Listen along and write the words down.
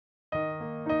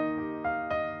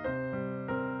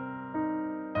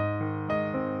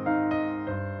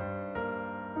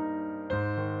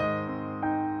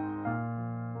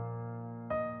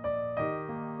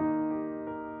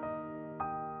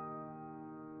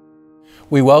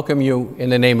We welcome you in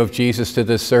the name of Jesus to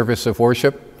this service of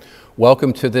worship.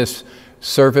 Welcome to this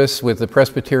service with the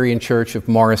Presbyterian Church of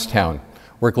Morristown.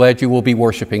 We're glad you will be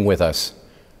worshiping with us.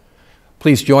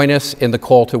 Please join us in the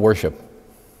call to worship.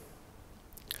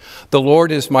 The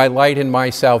Lord is my light and my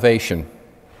salvation.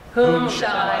 Whom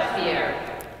shall I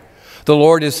fear? The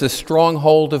Lord is the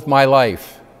stronghold of my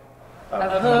life.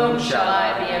 Of whom shall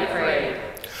I be afraid?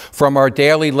 From our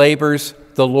daily labors,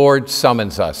 the Lord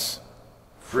summons us.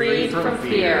 Freed from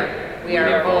fear, we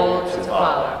are bold to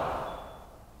follow.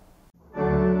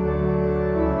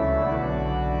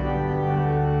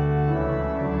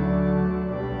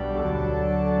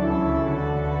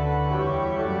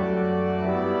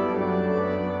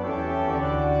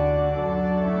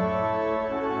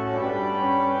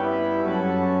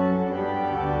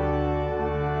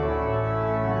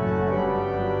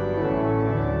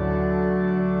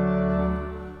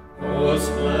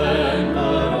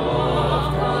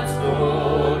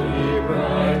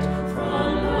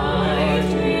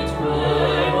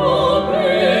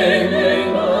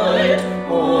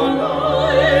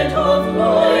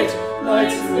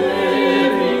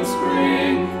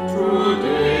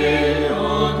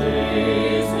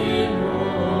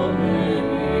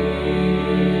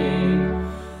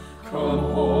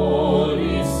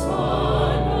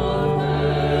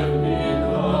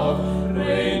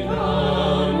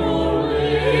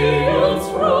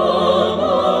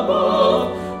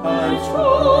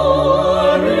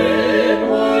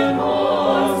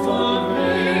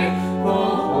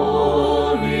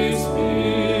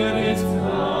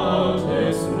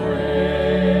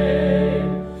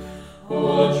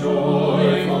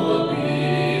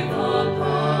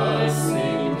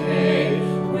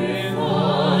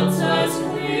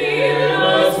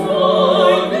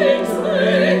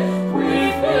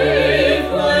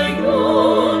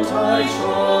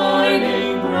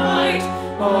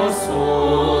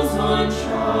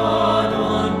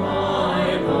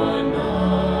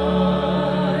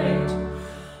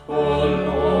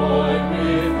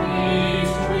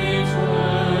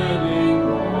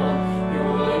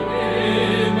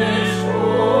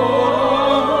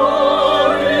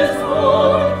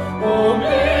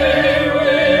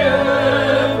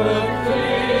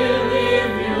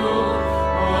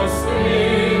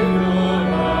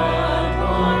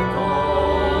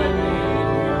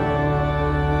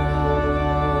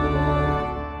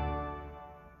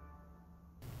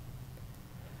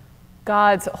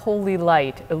 God's holy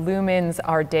light illumines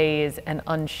our days and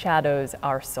unshadows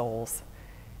our souls.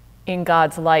 In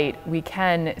God's light, we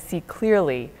can see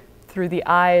clearly through the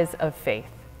eyes of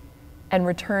faith and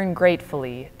return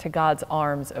gratefully to God's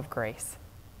arms of grace.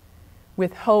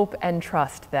 With hope and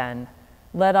trust, then,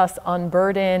 let us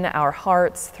unburden our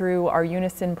hearts through our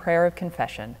unison prayer of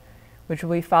confession, which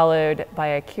will be followed by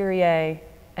a Kyrie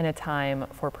and a time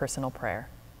for personal prayer.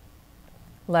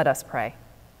 Let us pray.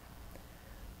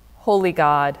 Holy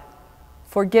God,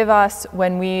 forgive us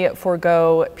when we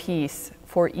forego peace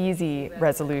for easy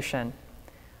resolution,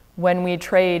 when we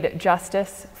trade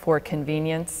justice for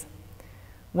convenience,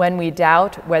 when we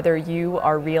doubt whether you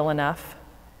are real enough,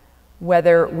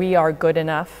 whether we are good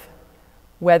enough,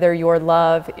 whether your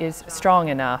love is strong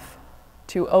enough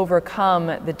to overcome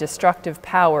the destructive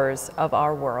powers of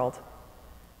our world.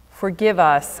 Forgive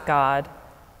us, God,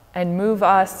 and move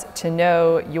us to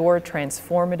know your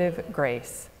transformative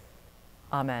grace.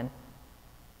 Amen.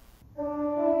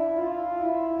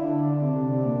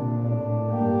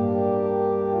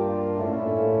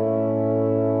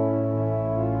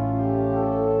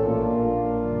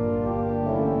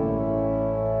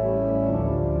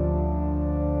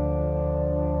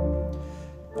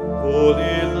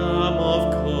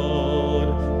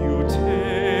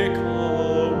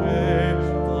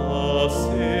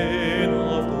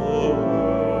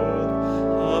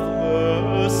 Have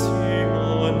mercy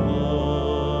on us.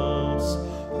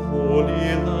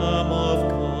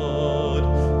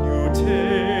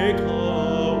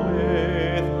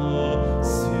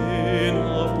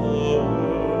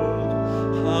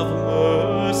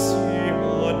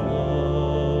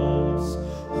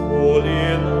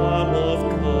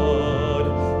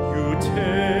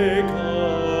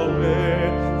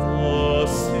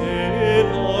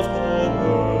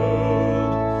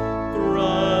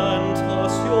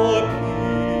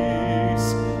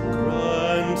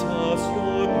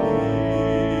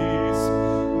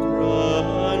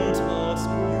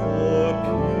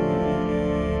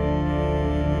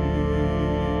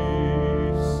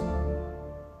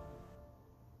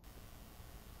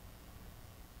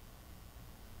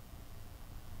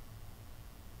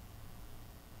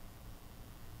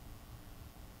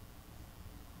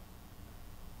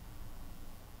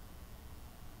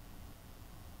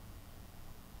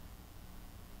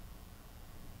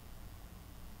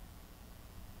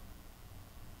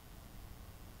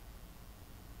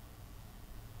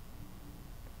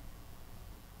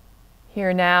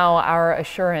 Hear now our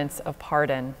assurance of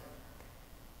pardon.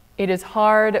 It is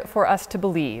hard for us to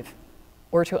believe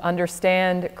or to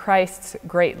understand Christ's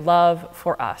great love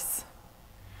for us.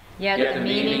 Yet the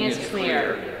meaning is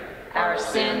clear. Our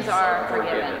sins are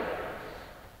forgiven.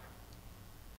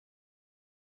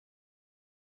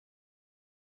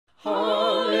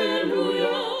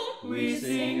 Hallelujah, we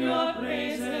sing your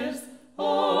praises.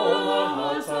 All our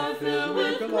hearts are filled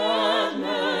with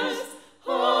gladness.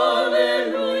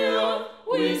 Hallelujah,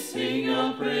 we sing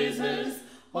your praises.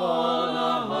 All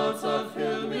our hearts are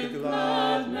filled with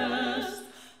gladness.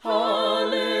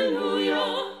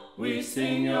 Hallelujah, we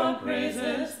sing your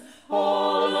praises.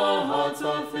 All our hearts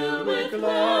are filled with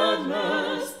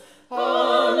gladness.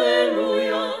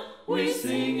 Hallelujah, we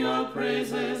sing your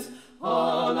praises.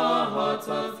 All our hearts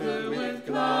are filled with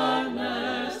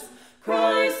gladness.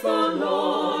 Christ the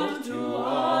Lord to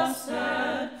us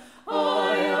said,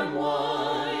 I am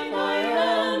wine, I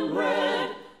am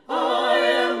bread, I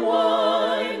am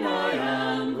wine, I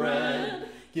am bread.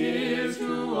 Give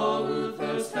to all who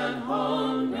thirst and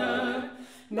hunger.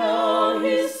 Now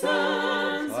he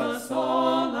sends us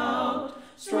all out,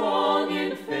 strong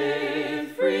in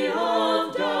faith, free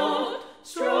of doubt,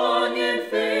 strong in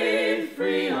faith,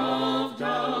 free of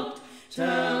doubt.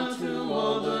 Tell to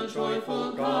all the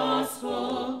joyful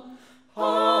gospel.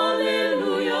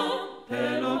 Hallelujah,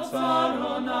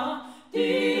 pelotarona,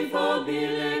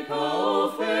 difabile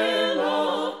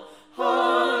kaofela.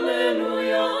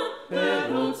 Hallelujah,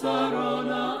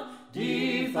 pelotarona,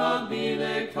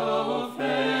 difabile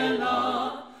kaofela.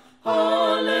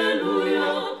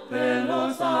 Hallelujah,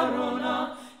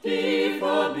 pelotarona,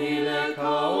 difabile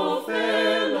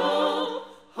kaofela.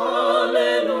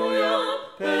 Hallelujah,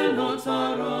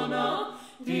 pelotarona,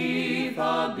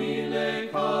 difabile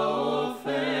kaofela.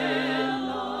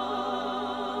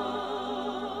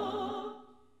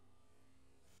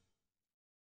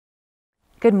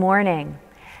 Good morning.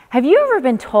 Have you ever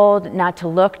been told not to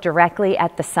look directly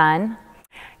at the sun?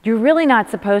 You're really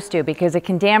not supposed to because it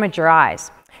can damage your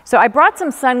eyes. So I brought some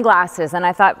sunglasses and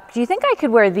I thought, do you think I could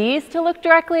wear these to look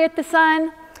directly at the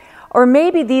sun? Or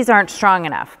maybe these aren't strong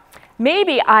enough.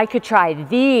 Maybe I could try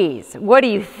these. What do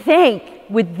you think?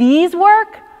 Would these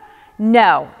work?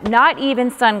 No, not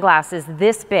even sunglasses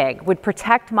this big would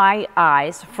protect my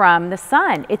eyes from the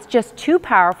sun. It's just too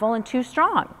powerful and too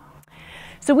strong.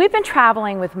 So we've been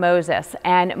traveling with Moses,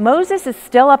 and Moses is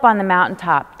still up on the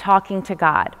mountaintop talking to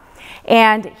God.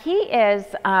 And he is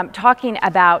talking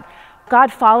about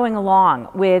God following along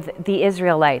with the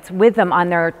Israelites, with them on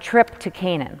their trip to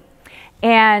Canaan.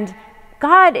 And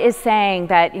God is saying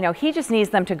that, he just needs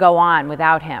them to go on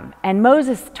without him. And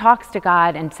Moses talks to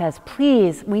God and says,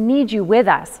 please, we need you with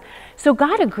us. So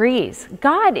God agrees.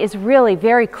 God is really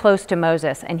very close to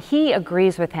Moses, and he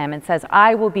agrees with him and says,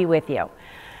 I will be with you.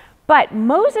 But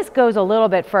Moses goes a little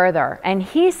bit further, and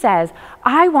he says,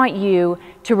 I want you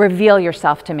to reveal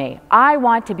yourself to me. I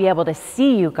want to be able to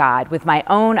see you, God, with my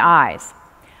own eyes.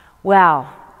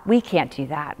 Well, we can't do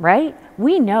that, right?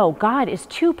 We know God is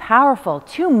too powerful,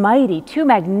 too mighty, too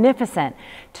magnificent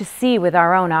to see with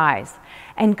our own eyes.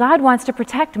 And God wants to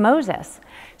protect Moses.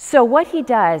 So what he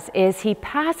does is he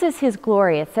passes his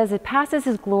glory. It says it passes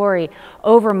his glory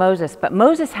over Moses, but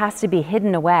Moses has to be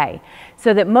hidden away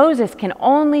so that Moses can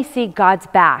only see God's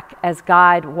back as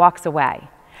God walks away.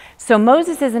 So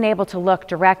Moses isn't able to look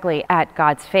directly at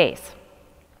God's face.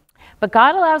 But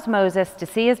God allows Moses to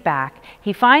see his back.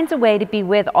 He finds a way to be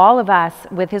with all of us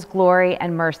with his glory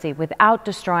and mercy without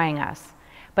destroying us.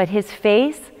 But his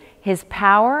face, his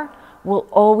power, will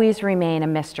always remain a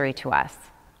mystery to us.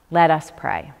 Let us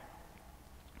pray.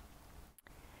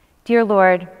 Dear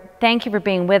Lord, thank you for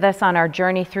being with us on our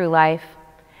journey through life.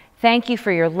 Thank you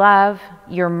for your love,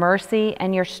 your mercy,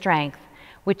 and your strength,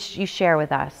 which you share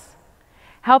with us.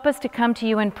 Help us to come to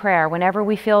you in prayer whenever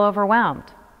we feel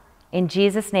overwhelmed. In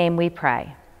Jesus' name we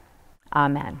pray.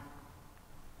 Amen.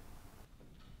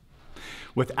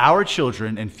 With our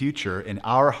children and future in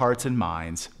our hearts and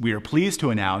minds, we are pleased to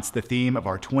announce the theme of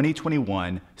our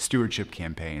 2021 Stewardship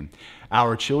campaign: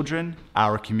 Our Children,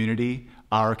 Our Community,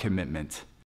 Our Commitment.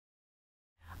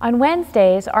 On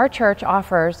Wednesdays, our church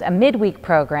offers a midweek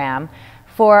program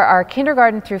for our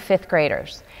kindergarten through fifth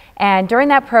graders. And during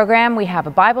that program, we have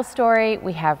a Bible story,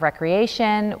 we have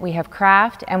recreation, we have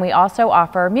craft, and we also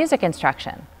offer music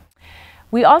instruction.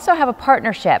 We also have a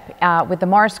partnership with the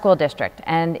Morris School District,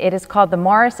 and it is called the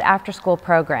Morris After School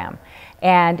Program.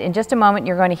 And in just a moment,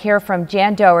 you're going to hear from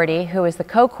Jan Doherty, who is the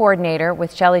co-coordinator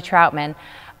with Shelley Troutman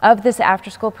of this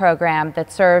after-school program that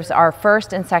serves our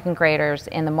first and second graders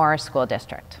in the Morris School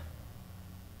District.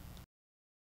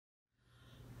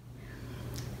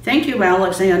 Thank you,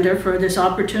 Alexandra, for this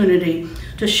opportunity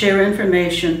to share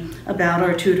information about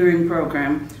our tutoring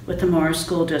program with the Morris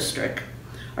School District.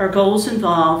 Our goals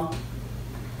involve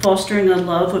fostering a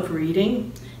love of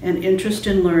reading, an interest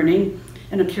in learning,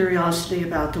 and a curiosity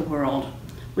about the world.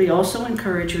 We also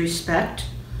encourage respect,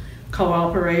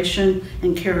 cooperation,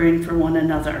 and caring for one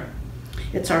another.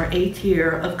 It's our 8th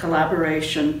year of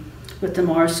collaboration with the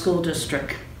Morris School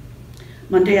District.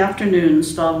 Monday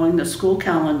afternoons following the school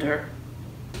calendar,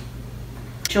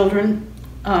 children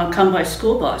come by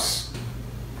school bus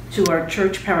to our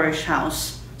church parish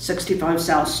house, 65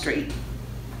 South Street.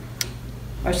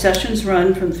 Our sessions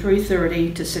run from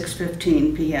 3:30 to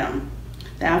 6:15 p.m.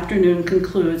 The afternoon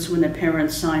concludes when the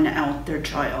parents sign out their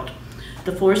child.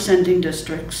 The 4 sending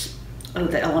districts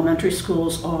of the elementary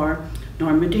schools are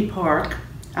Normandy Park,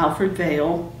 Alfred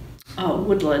Vale,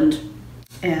 Woodland,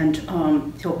 and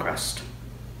Hillcrest.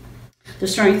 The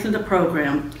strength of the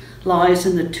program lies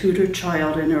in the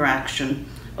tutor-child interaction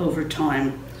over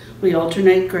time. We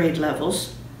alternate grade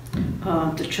levels.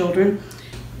 The children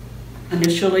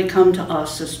initially come to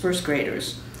us as first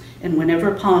graders, and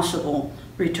whenever possible,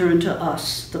 return to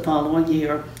us the following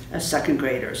year as second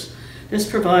graders. This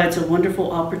provides a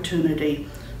wonderful opportunity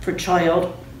for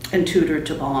child and tutor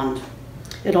to bond.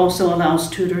 It also allows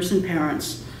tutors and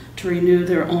parents to renew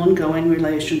their ongoing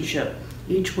relationship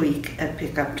each week at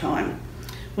pickup time.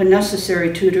 When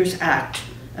necessary, tutors act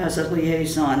as a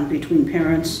liaison between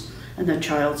parents and the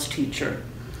child's teacher.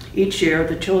 Each year,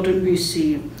 the children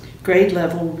receive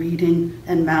grade-level reading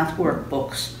and math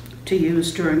workbooks to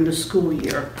use during the school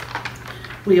year.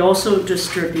 We also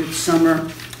distribute summer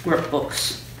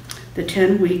workbooks. The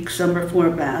 10-week summer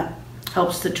format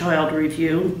helps the child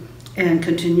review and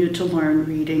continue to learn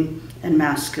reading and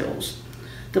math skills.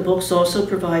 The books also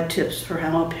provide tips for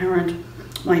how a parent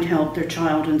might help their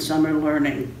child in summer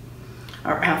learning.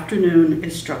 Our afternoon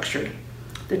is structured.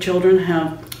 The children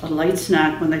have a light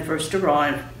snack when they first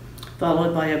arrive,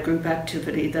 followed by a group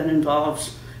activity that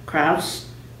involves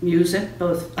crafts, music,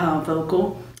 both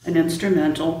vocal and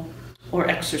instrumental, or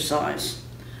exercise.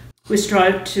 We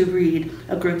strive to read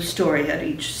a group story at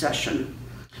each session.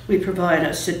 We provide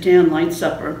a sit-down light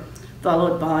supper,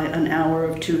 followed by an hour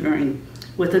of tutoring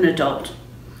with an adult.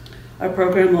 Our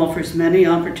program offers many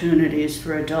opportunities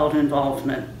for adult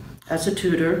involvement. As a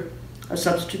tutor, a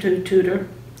substitute tutor,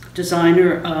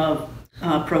 designer of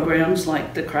programs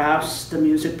like the crafts, the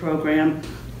music program,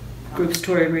 group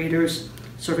story readers,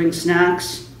 serving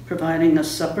snacks, providing a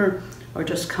supper, or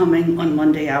just coming on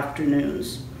Monday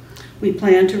afternoons. We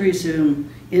plan to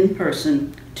resume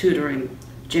in-person tutoring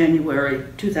January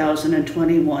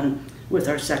 2021 with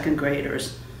our second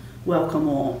graders. Welcome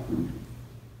all.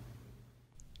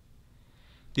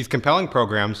 These compelling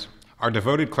programs, our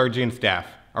devoted clergy and staff,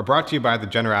 are brought to you by the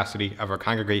generosity of our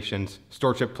congregation's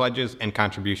stewardship pledges and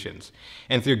contributions,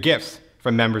 and through gifts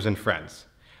from members and friends.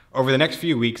 Over the next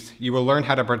few weeks, you will learn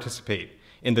how to participate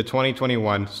in the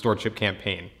 2021 stewardship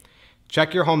campaign.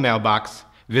 Check your home mailbox,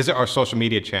 visit our social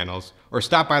media channels, or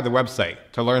stop by the website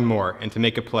to learn more and to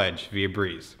make a pledge via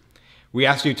Breeze. We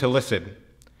ask you to listen,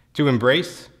 to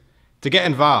embrace, to get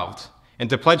involved, and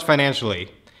to pledge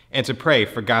financially, and to pray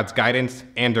for God's guidance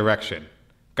and direction.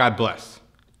 God bless.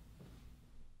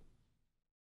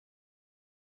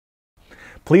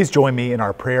 Please join me in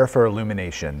our prayer for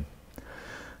illumination.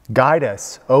 Guide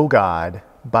us, O God,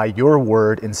 by your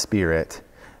word and spirit,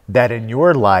 that in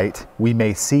your light we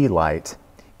may see light,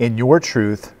 in your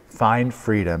truth find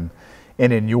freedom,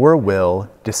 and in your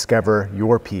will discover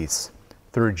your peace.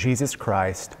 Through Jesus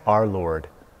Christ our Lord.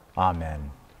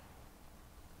 Amen.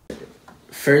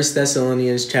 1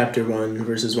 Thessalonians chapter 1,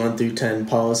 verses 1 through 10,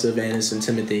 Paul, Silvanus, and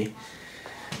Timothy.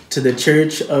 To the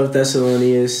church of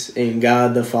Thessalonians, in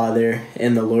God the Father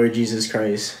and the Lord Jesus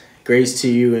Christ, grace to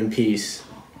you and peace.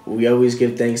 We always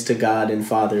give thanks to God and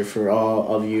Father for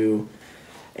all of you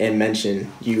and mention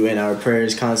you in our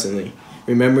prayers constantly,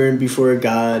 remembering before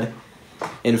God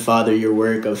and Father your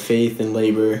work of faith and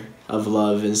labor, of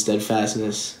love and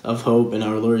steadfastness, of hope in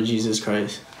our Lord Jesus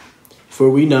Christ. For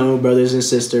we know, brothers and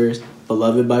sisters,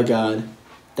 beloved by God,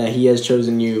 that he has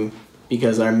chosen you,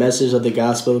 because our message of the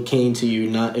gospel came to you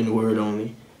not in word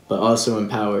only, but also in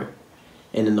power,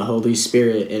 and in the Holy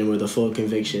Spirit, and with a full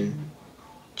conviction.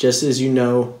 Just as you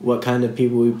know what kind of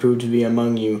people we proved to be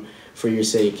among you for your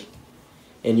sake,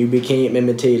 and you became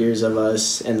imitators of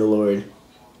us and the Lord.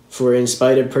 For in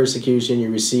spite of persecution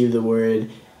you received the word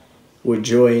with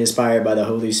joy inspired by the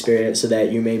Holy Spirit, so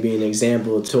that you may be an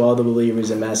example to all the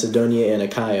believers in Macedonia and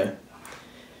Achaia.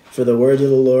 For the word of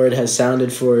the Lord has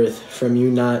sounded forth from you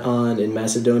not on in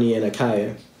Macedonia and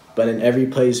Achaia, but in every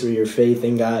place where your faith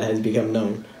in God has become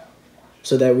known.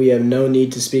 so that we have no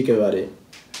need to speak about it.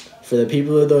 For the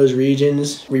people of those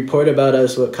regions report about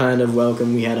us what kind of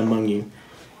welcome we had among you,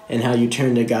 and how you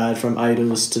turned to God from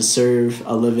idols to serve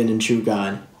a living and true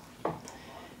God,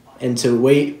 and to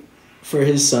wait for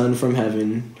his Son from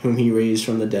heaven, whom he raised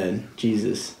from the dead,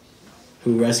 Jesus,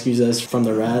 who rescues us from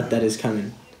the wrath that is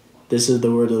coming. This is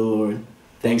the word of the Lord.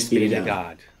 Thanks be to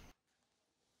God.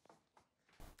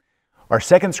 Our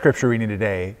second scripture reading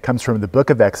today comes from the book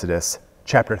of Exodus,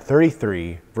 chapter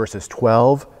 33, verses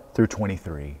 12 through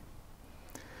 23.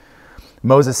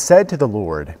 Moses said to the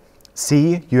Lord,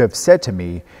 "See, you have said to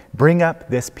me, bring up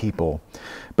this people,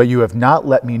 but you have not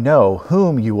let me know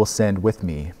whom you will send with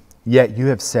me. Yet you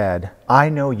have said, I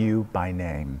know you by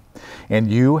name,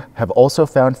 and you have also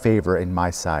found favor in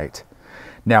my sight.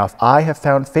 Now if I have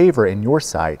found favor in your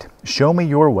sight, show me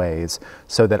your ways,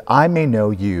 so that I may know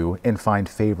you and find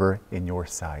favor in your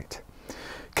sight.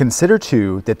 Consider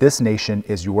too that this nation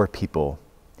is your people."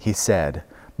 He said,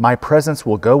 "My presence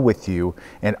will go with you,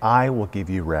 and I will give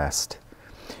you rest."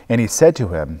 And he said to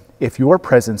him, "If your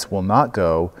presence will not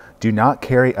go, do not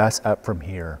carry us up from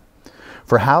here.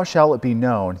 For how shall it be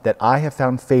known that I have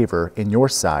found favor in your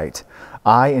sight,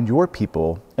 I and your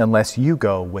people, unless you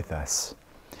go with us?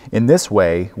 In this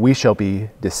way we shall be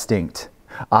distinct,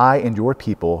 I and your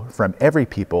people, from every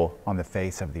people on the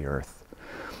face of the earth."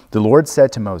 The Lord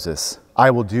said to Moses,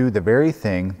 "I will do the very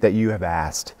thing that you have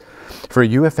asked, for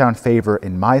you have found favor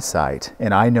in my sight,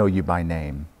 and I know you by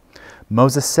name."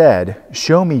 Moses said,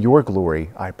 "Show me your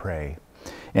glory, I pray."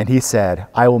 And he said,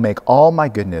 "I will make all my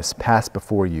goodness pass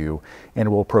before you, and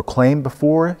will proclaim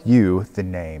before you the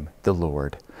name, the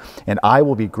Lord. And I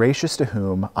will be gracious to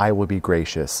whom I will be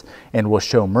gracious, and will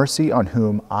show mercy on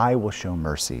whom I will show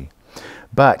mercy.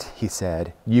 But," he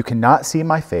said, "you cannot see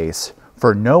my face,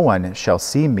 for no one shall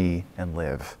see me and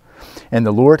live." And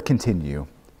the Lord continued,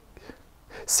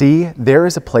 "See, there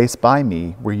is a place by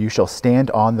me where you shall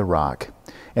stand on the rock.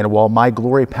 And while my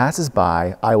glory passes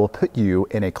by, I will put you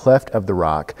in a cleft of the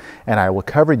rock, and I will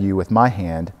cover you with my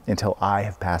hand until I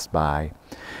have passed by.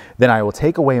 Then I will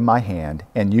take away my hand,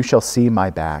 and you shall see my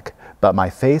back, but my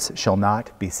face shall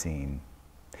not be seen."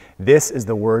 This is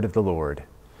the word of the Lord.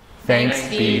 Thanks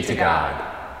be to God.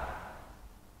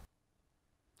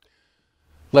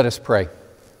 Let us pray.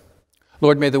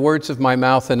 Lord, may the words of my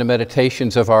mouth and the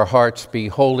meditations of our hearts be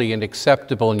holy and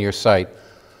acceptable in your sight,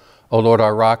 O Lord,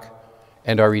 our rock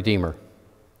and our Redeemer.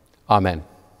 Amen.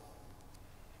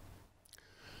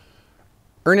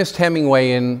 Ernest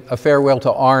Hemingway, in A Farewell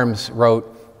to Arms,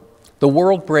 wrote, "The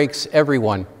world breaks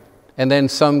everyone, and then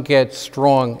some get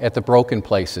strong at the broken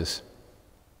places."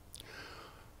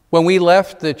 When we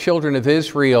left the children of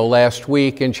Israel last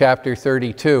week in chapter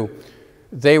 32,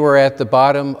 they were at the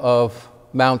bottom of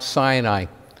Mount Sinai.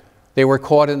 They were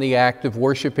caught in the act of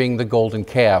worshiping the golden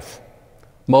calf.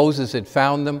 Moses had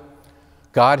found them,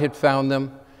 God had found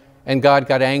them, and God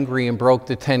got angry and broke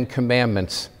the 10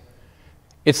 Commandments.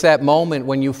 It's that moment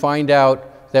when you find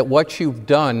out that what you've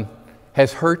done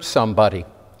has hurt somebody.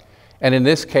 And in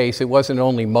this case, it wasn't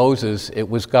only Moses, it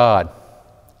was God.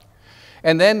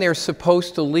 And then they're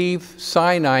supposed to leave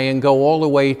Sinai and go all the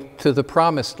way to the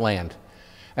Promised Land.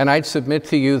 And I'd submit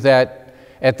to you that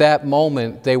at that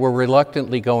moment, they were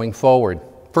reluctantly going forward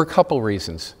for a couple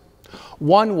reasons.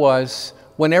 One was,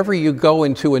 whenever you go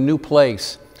into a new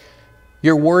place,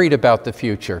 you're worried about the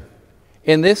future.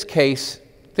 In this case,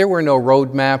 there were no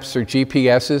road maps or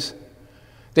GPSs.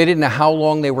 They didn't know how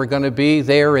long they were going to be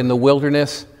there in the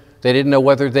wilderness. They didn't know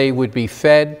whether they would be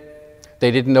fed. They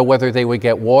didn't know whether they would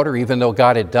get water, even though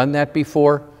God had done that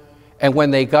before. And when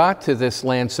they got to this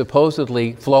land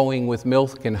supposedly flowing with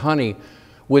milk and honey,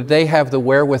 would they have the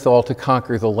wherewithal to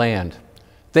conquer the land?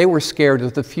 They were scared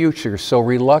of the future, so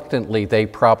reluctantly they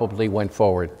probably went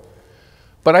forward.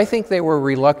 But I think they were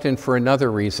reluctant for another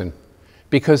reason,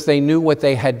 because they knew what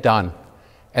they had done,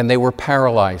 and they were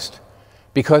paralyzed,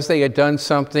 because they had done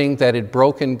something that had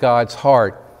broken God's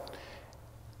heart.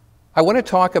 I want to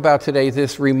talk about today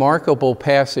this remarkable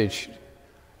passage,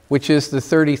 which is the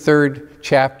 33rd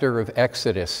chapter of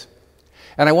Exodus.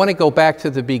 And I want to go back to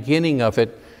the beginning of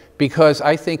it, because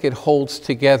I think it holds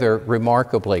together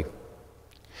remarkably.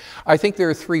 I think there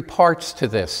are 3 parts to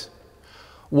this.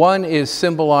 One is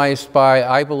symbolized by,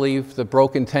 I believe, the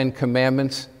broken 10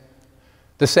 Commandments.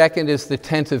 The second is the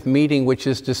tent of meeting, which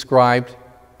is described.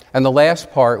 And the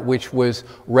last part, which was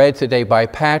read today by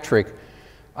Patrick,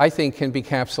 I think can be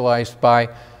capsulized by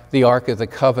the Ark of the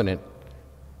Covenant.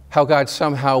 How God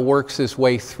somehow works his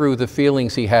way through the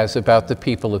feelings he has about the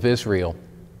people of Israel.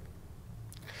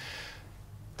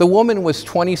 The woman was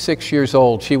 26 years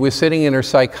old. She was sitting in her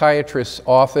psychiatrist's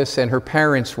office, and her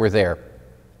parents were there.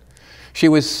 She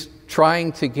was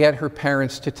trying to get her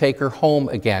parents to take her home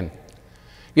again.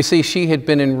 You see, she had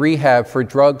been in rehab for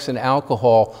drugs and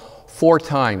alcohol 4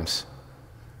 times.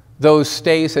 Those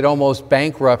stays had almost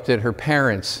bankrupted her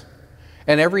parents.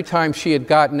 And every time she had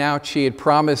gotten out, she had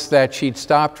promised that she'd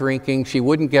stop drinking, she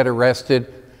wouldn't get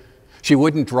arrested, she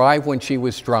wouldn't drive when she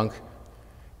was drunk.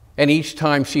 And each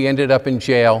time she ended up in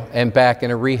jail and back in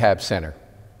a rehab center.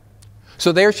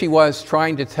 So there she was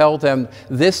trying to tell them,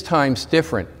 this time's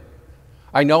different.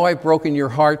 I know I've broken your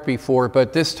heart before,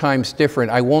 but this time's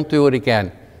different. I won't do it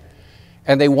again.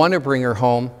 And they want to bring her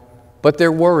home, but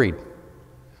they're worried.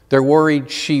 They're worried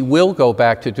she will go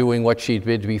back to doing what she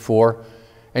did before.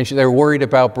 And they're worried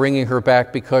about bringing her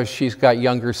back because she's got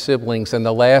younger siblings, and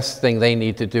the last thing they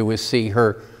need to do is see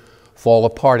her fall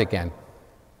apart again.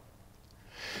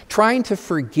 Trying to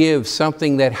forgive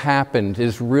something that happened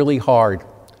is really hard.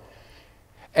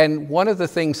 And one of the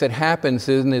things that happens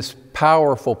in this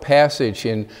powerful passage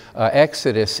in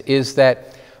Exodus is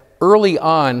that early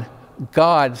on,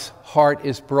 God's heart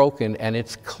is broken and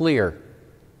it's clear.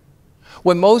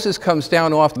 When Moses comes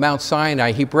down off Mount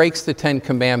Sinai, he breaks the 10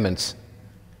 Commandments.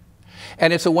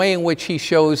 And it's a way in which he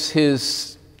shows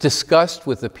his disgust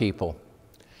with the people.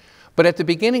 But at the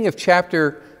beginning of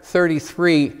chapter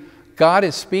 33, God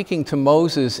is speaking to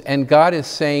Moses, and God is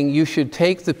saying, you should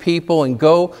take the people and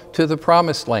go to the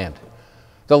promised land,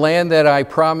 the land that I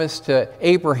promised to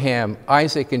Abraham,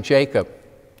 Isaac, and Jacob.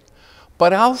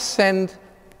 But I'll send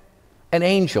an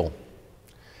angel,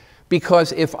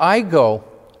 because if I go,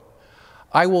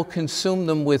 I will consume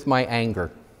them with my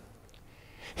anger.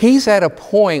 He's at a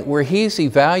point where he's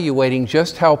evaluating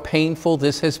just how painful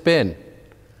this has been.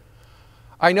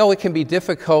 I know it can be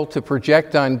difficult to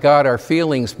project on God our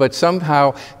feelings, but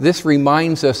somehow this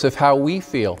reminds us of how we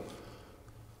feel.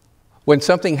 When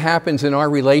something happens in our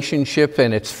relationship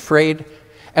and it's frayed,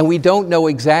 and we don't know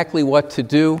exactly what to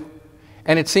do,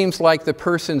 and it seems like the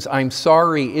person's "I'm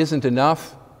sorry" isn't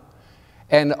enough,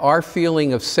 and our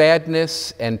feeling of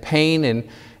sadness and pain, and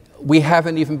we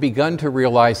haven't even begun to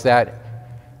realize that,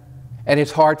 and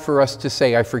it's hard for us to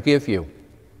say, "I forgive you."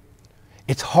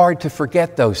 It's hard to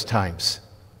forget those times.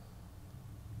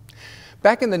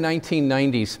 Back in the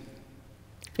 1990s,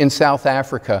 in South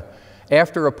Africa,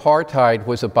 after apartheid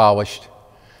was abolished,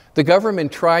 the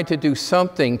government tried to do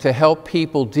something to help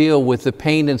people deal with the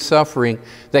pain and suffering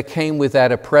that came with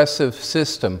that oppressive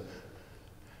system.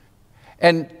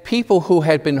 And people who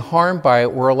had been harmed by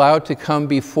it were allowed to come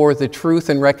before the Truth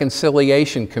and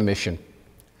Reconciliation Commission.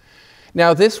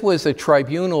 Now, this was a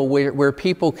tribunal where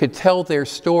people could tell their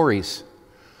stories.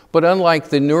 But unlike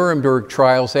the Nuremberg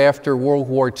trials after World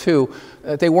War II,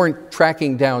 they weren't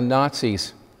tracking down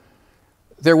Nazis.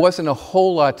 There wasn't a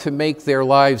whole lot to make their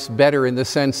lives better in the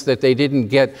sense that they didn't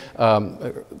get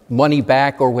money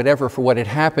back or whatever for what had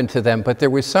happened to them, but there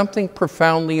was something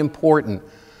profoundly important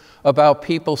about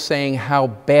people saying how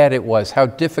bad it was, how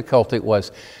difficult it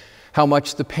was, how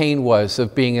much the pain was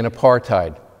of being in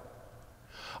apartheid.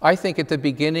 I think at the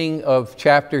beginning of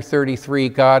chapter 33,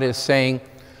 God is saying,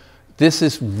 this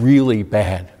is really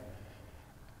bad,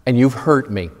 and you've hurt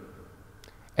me.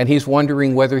 And he's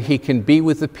wondering whether he can be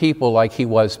with the people like he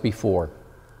was before.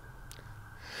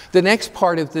 The next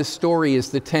part of this story is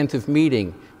the tent of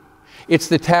meeting. It's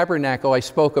the tabernacle I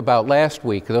spoke about last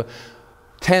week, the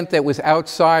tent that was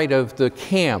outside of the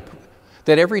camp,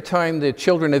 that every time the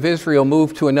children of Israel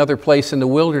moved to another place in the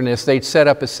wilderness, they'd set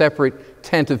up a separate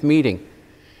tent of meeting.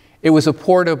 It was a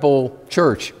portable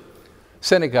church,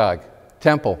 synagogue,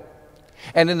 temple.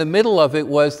 And in the middle of it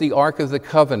was the Ark of the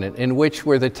Covenant, in which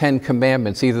were the 10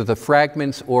 Commandments, either the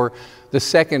fragments or the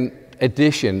second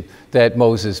edition that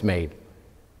Moses made.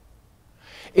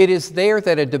 It is there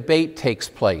that a debate takes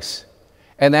place,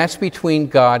 and that's between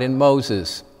God and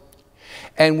Moses.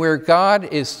 And where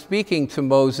God is speaking to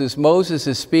Moses, Moses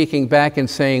is speaking back and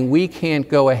saying, we can't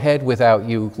go ahead without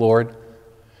you, Lord.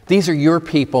 These are your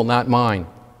people, not mine.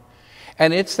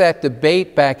 And it's that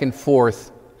debate back and forth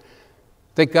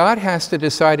that God has to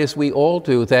decide, as we all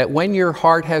do, that when your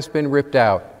heart has been ripped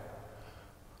out,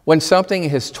 when something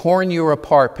has torn you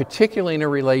apart, particularly in a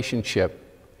relationship,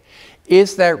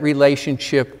 is that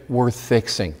relationship worth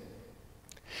fixing?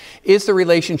 Is the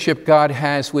relationship God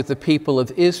has with the people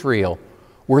of Israel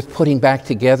worth putting back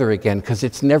together again? Because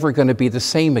it's never going to be the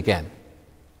same again.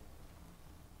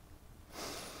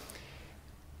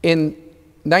 In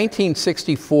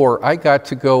 1964, I got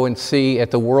to go and see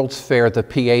at the World's Fair the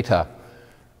Pietà,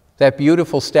 that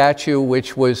beautiful statue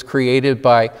which was created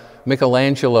by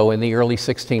Michelangelo in the early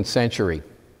 16th century.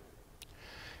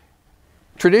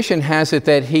 Tradition has it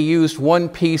that he used one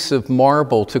piece of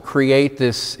marble to create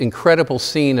this incredible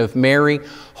scene of Mary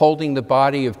holding the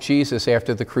body of Jesus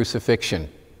after the crucifixion.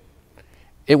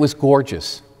 It was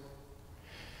gorgeous.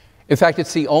 In fact,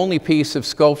 it's the only piece of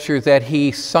sculpture that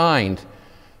he signed.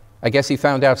 I guess he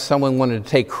found out someone wanted to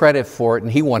take credit for it,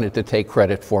 and he wanted to take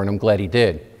credit for it, and I'm glad he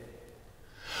did.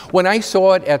 When I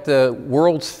saw it at the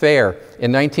World's Fair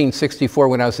in 1964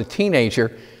 when I was a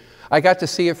teenager, I got to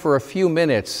see it for a few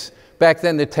minutes. Back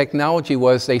then the technology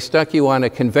was they stuck you on a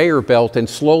conveyor belt, and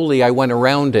slowly I went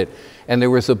around it, and there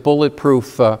was a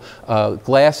bulletproof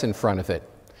glass in front of it.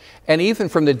 And even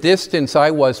from the distance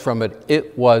I was from it,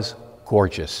 it was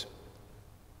gorgeous.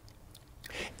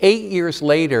 8 years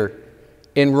later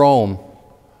in Rome,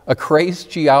 a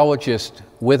crazed geologist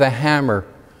with a hammer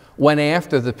went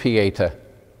after the Pieta.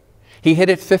 He hit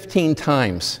it 15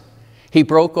 times. He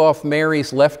broke off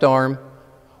Mary's left arm,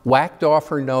 whacked off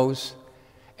her nose,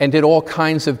 and did all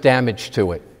kinds of damage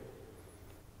to it.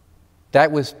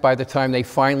 That was by the time they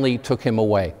finally took him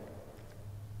away.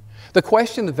 The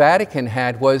question the Vatican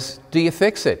had was, do you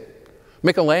fix it?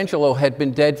 Michelangelo had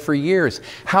been dead for years.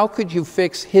 How could you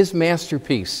fix his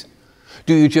masterpiece?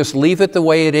 Do you just leave it the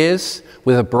way it is,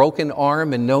 with a broken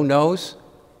arm and no nose?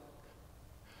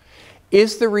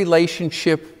 Is the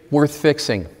relationship worth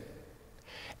fixing?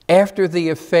 After the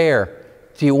affair,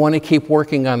 do you want to keep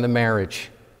working on the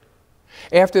marriage?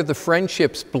 After the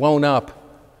friendship's blown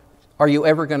up, are you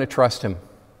ever going to trust him?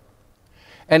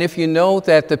 And if you know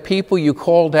that the people you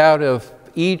called out of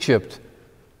Egypt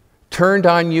turned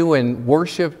on you and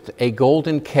worshiped a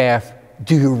golden calf,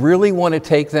 do you really want to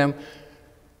take them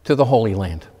to the Holy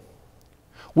Land?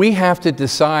 We have to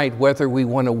decide whether we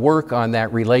want to work on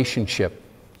that relationship.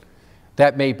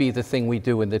 That may be the thing we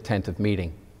do in the tent of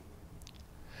meeting.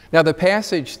 Now, the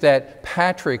passage that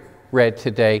Patrick read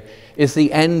today is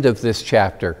the end of this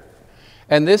chapter.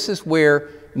 And this is where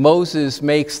Moses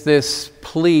makes this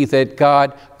plea that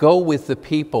God go with the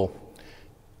people.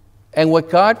 And what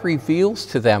God reveals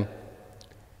to them,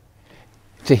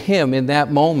 to him in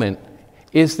that moment,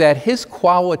 is that his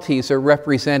qualities are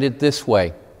represented this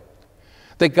way.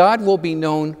 That God will be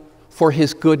known for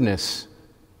his goodness.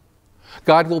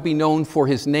 God will be known for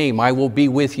his name, I will be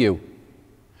with you.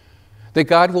 That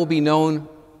God will be known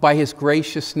by his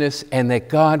graciousness, and that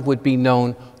God would be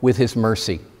known with his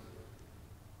mercy.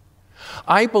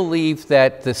 I believe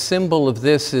that the symbol of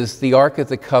this is the Ark of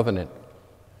the Covenant.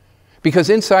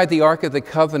 Because inside the Ark of the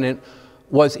Covenant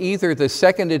was either the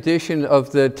second edition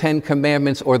of the Ten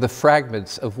Commandments or the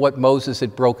fragments of what Moses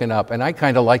had broken up. And I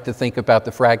kind of like to think about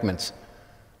the fragments.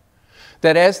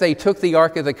 That as they took the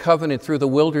Ark of the Covenant through the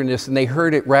wilderness and they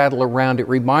heard it rattle around, it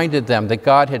reminded them that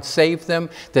God had saved them,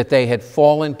 that they had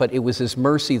fallen, but it was his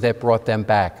mercy that brought them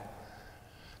back.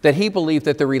 That he believed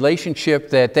that the relationship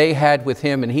that they had with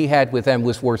him and he had with them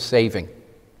was worth saving.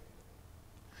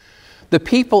 The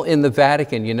people in the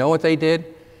Vatican, you know what they did?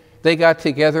 They got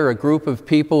together a group of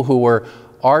people who were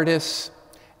artists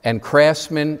and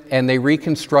craftsmen, and they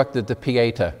reconstructed the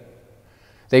Pieta.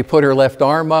 They put her left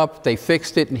arm up, they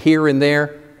fixed it here and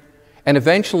there, and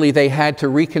eventually they had to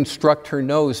reconstruct her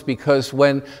nose because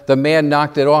when the man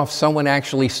knocked it off, someone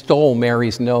actually stole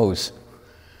Mary's nose.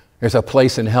 There's a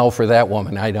place in hell for that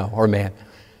woman, I know, or man.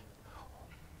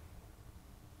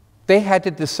 They had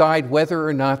to decide whether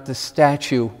or not the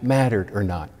statue mattered or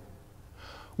not.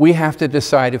 We have to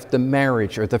decide if the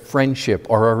marriage or the friendship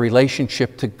or our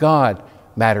relationship to God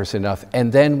matters enough,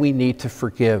 and then we need to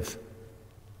forgive.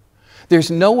 There's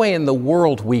no way in the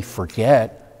world we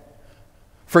forget.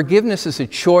 Forgiveness is a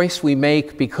choice we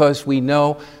make because we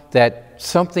know that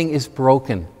something is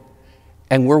broken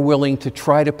and we're willing to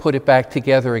try to put it back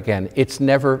together again. It's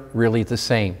never really the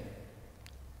same.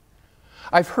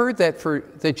 I've heard that for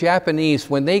the Japanese,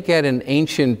 when they get an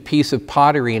ancient piece of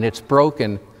pottery and it's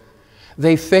broken,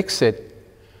 they fix it.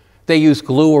 They use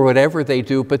glue or whatever they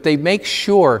do, but they make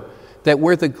sure that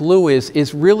where the glue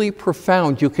is really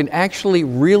profound. You can actually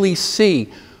really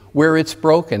see where it's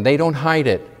broken. They don't hide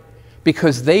it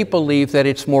because they believe that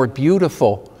it's more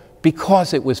beautiful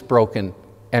because it was broken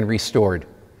and restored.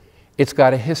 It's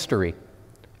got a history,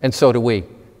 and so do we.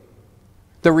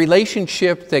 The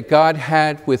relationship that God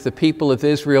had with the people of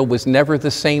Israel was never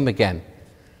the same again,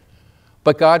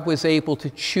 but God was able to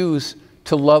choose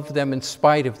to love them in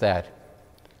spite of that.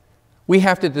 We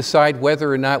have to decide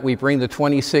whether or not we bring the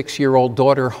 26-year-old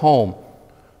daughter home.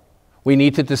 We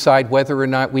need to decide whether or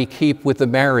not we keep with the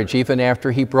marriage even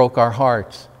after he broke our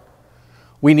hearts.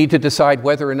 We need to decide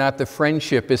whether or not the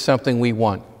friendship is something we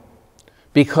want.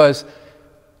 Because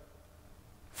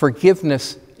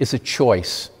forgiveness is a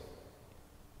choice.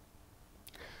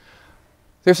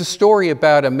 There's a story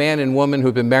about a man and woman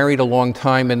who'd been married a long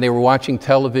time, and they were watching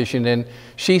television, and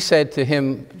she said to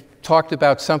him, talked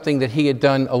about something that he had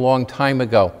done a long time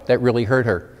ago that really hurt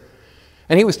her.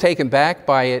 And he was taken back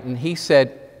by it, and he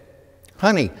said,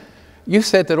 "Honey, you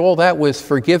said that all that was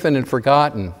forgiven and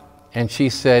forgotten." And she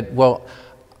said, "Well,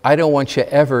 I don't want you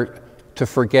ever to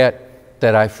forget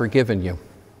that I've forgiven you."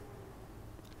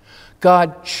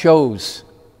 God chose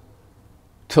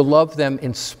to love them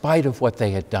in spite of what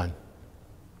they had done.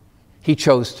 He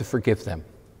chose to forgive them.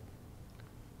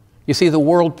 You see, the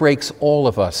world breaks all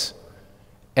of us,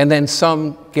 and then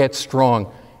some get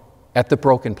strong at the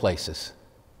broken places.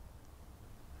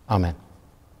 Amen.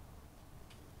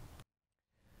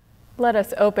 Let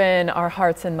us open our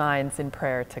hearts and minds in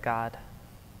prayer to God.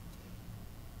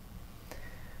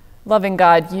 Loving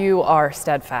God, you are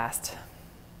steadfast.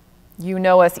 You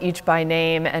know us each by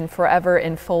name and forever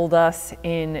enfold us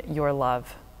in your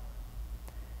love.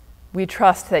 We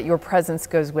trust that your presence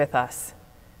goes with us,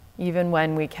 even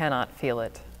when we cannot feel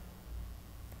it.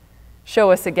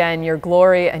 Show us again your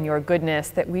glory and your goodness,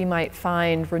 that we might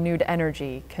find renewed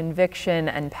energy, conviction,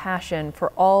 and passion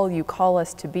for all you call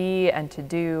us to be and to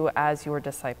do as your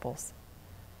disciples.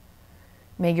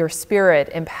 May your Spirit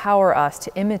empower us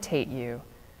to imitate you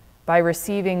by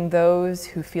receiving those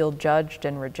who feel judged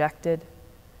and rejected,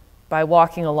 by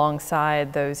walking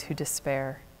alongside those who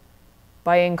despair,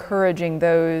 by encouraging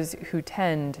those who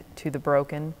tend to the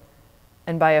broken,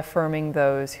 and by affirming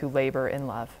those who labor in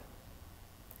love.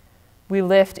 We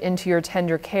lift into your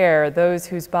tender care those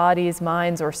whose bodies,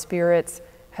 minds, or spirits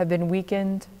have been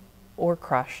weakened or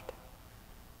crushed.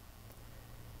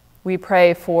 We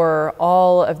pray for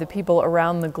all of the people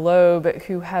around the globe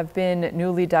who have been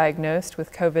newly diagnosed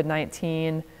with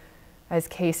COVID-19 as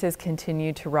cases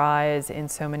continue to rise in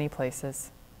so many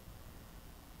places.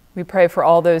 We pray for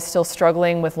all those still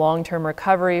struggling with long-term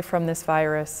recovery from this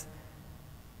virus,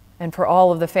 and for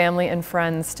all of the family and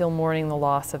friends still mourning the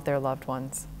loss of their loved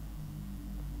ones.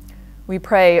 We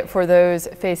pray for those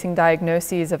facing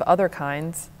diagnoses of other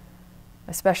kinds,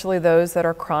 especially those that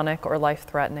are chronic or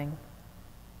life-threatening,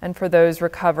 and for those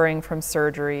recovering from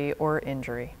surgery or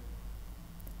injury.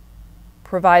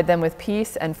 Provide them with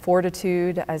peace and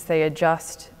fortitude as they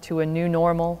adjust to a new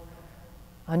normal,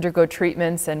 undergo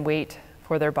treatments, and wait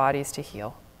for their bodies to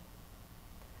heal.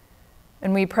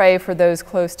 And we pray for those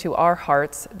close to our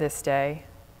hearts this day,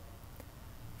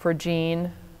 for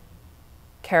Jean,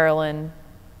 Carolyn,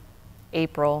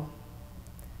 April,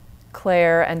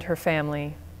 Claire and her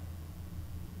family,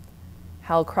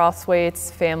 Hal Crosswaite's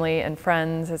family and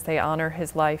friends as they honor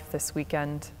his life this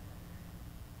weekend,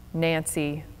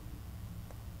 Nancy,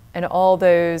 and all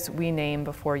those we name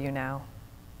before you now.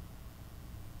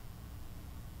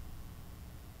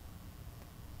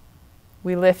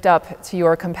 We lift up to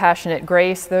your compassionate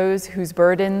grace those whose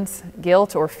burdens,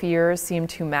 guilt, or fears seem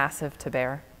too massive to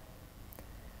bear.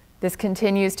 This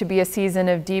continues to be a season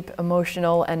of deep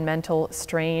emotional and mental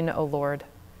strain, O Lord.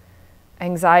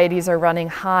 Anxieties are running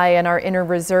high and our inner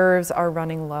reserves are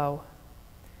running low.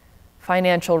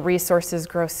 Financial resources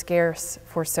grow scarce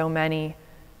for so many,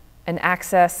 and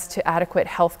access to adequate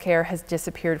health care has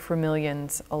disappeared for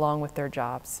millions along with their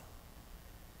jobs.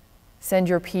 Send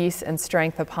your peace and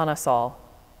strength upon us all,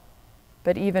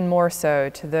 but even more so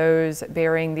to those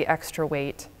bearing the extra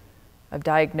weight of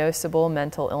diagnosable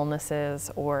mental illnesses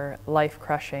or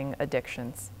life-crushing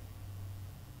addictions.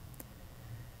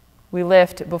 We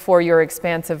lift before your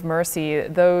expansive mercy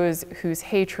those whose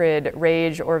hatred,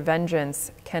 rage, or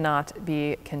vengeance cannot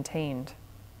be contained.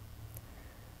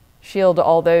 Shield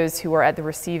all those who are at the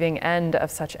receiving end of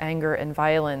such anger and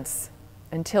violence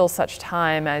until such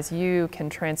time as you can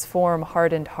transform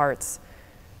hardened hearts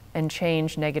and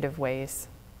change negative ways.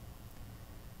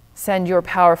 Send your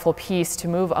powerful peace to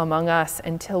move among us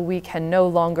until we can no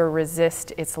longer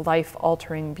resist its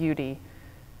life-altering beauty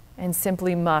and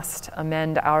simply must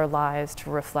amend our lives to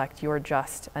reflect your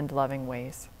just and loving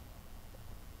ways.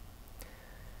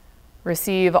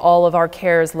 Receive all of our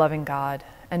cares, loving God,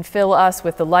 and fill us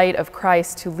with the light of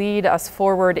Christ to lead us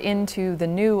forward into the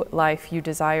new life you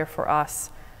desire for us,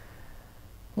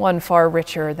 one far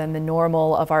richer than the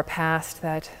normal of our past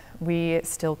that we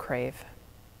still crave.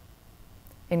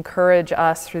 Encourage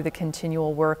us through the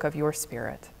continual work of your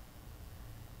Spirit.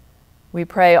 We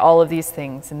pray all of these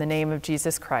things in the name of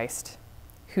Jesus Christ,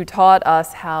 who taught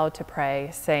us how to pray,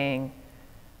 saying,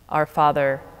 Our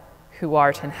Father, who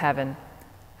art in heaven,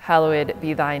 hallowed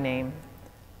be thy name.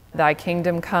 Thy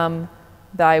kingdom come,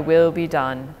 thy will be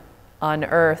done, on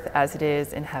earth as it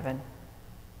is in heaven.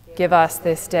 Give us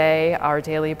this day our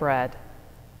daily bread,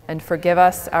 and forgive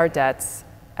us our debts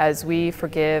as we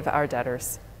forgive our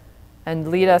debtors. And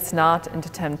lead us not into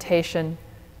temptation,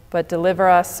 but deliver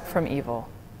us from evil.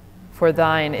 For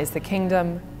thine is the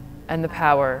kingdom, and the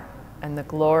power, and the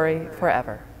glory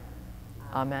forever.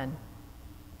 Amen.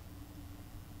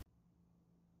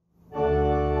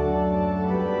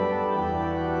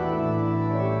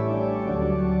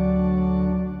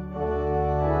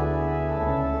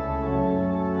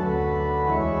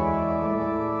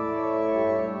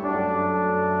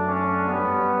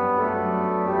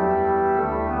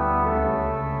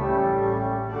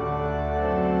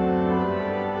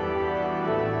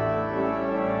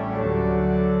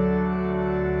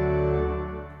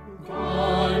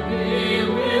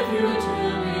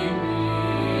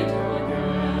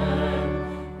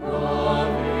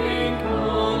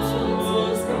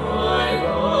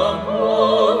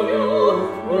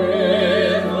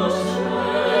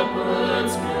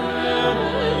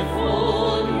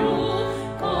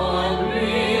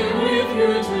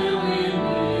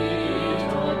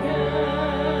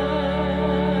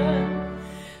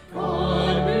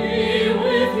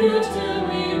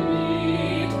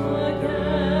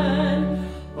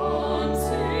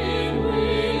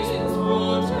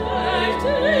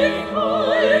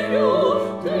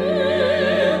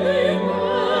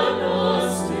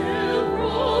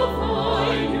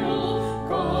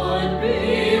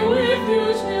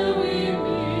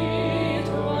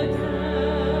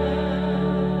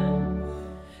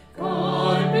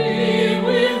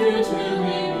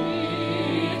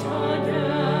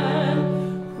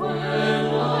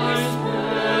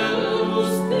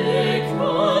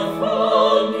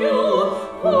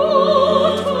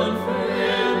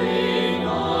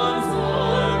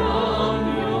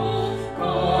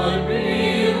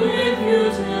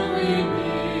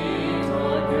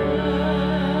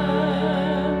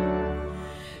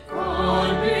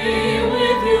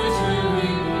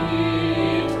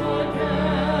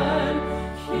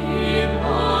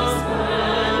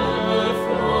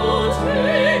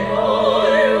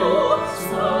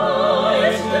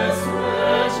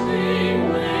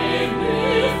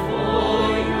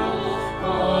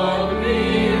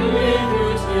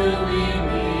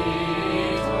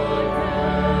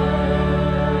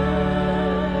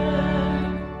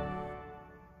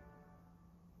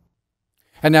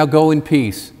 And now go in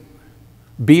peace.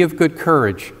 Be of good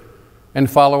courage and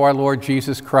follow our Lord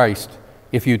Jesus Christ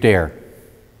if you dare.